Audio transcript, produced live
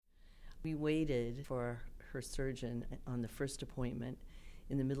We waited for her surgeon on the first appointment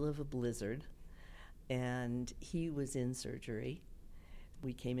in the middle of a blizzard, and he was in surgery.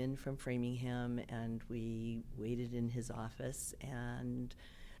 We came in from Framingham and we waited in his office, and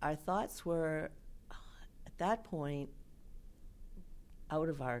our thoughts were, at that point, out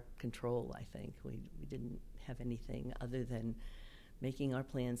of our control, I think. We didn't have anything other than making our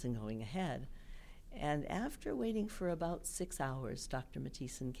plans and going ahead. And after waiting for about 6 hours, Dr.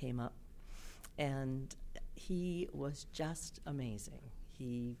 Mathieson came up, and he was just amazing.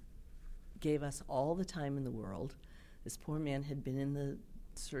 He gave us all the time in the world. This poor man had been in the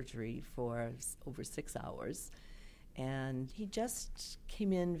surgery for over 6 hours, and he just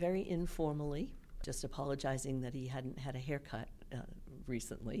came in very informally, just apologizing that he hadn't had a haircut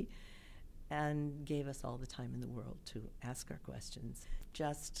recently, and gave us all the time in the world to ask our questions,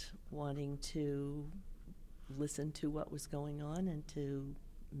 just wanting to listen to what was going on and to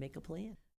make a plan.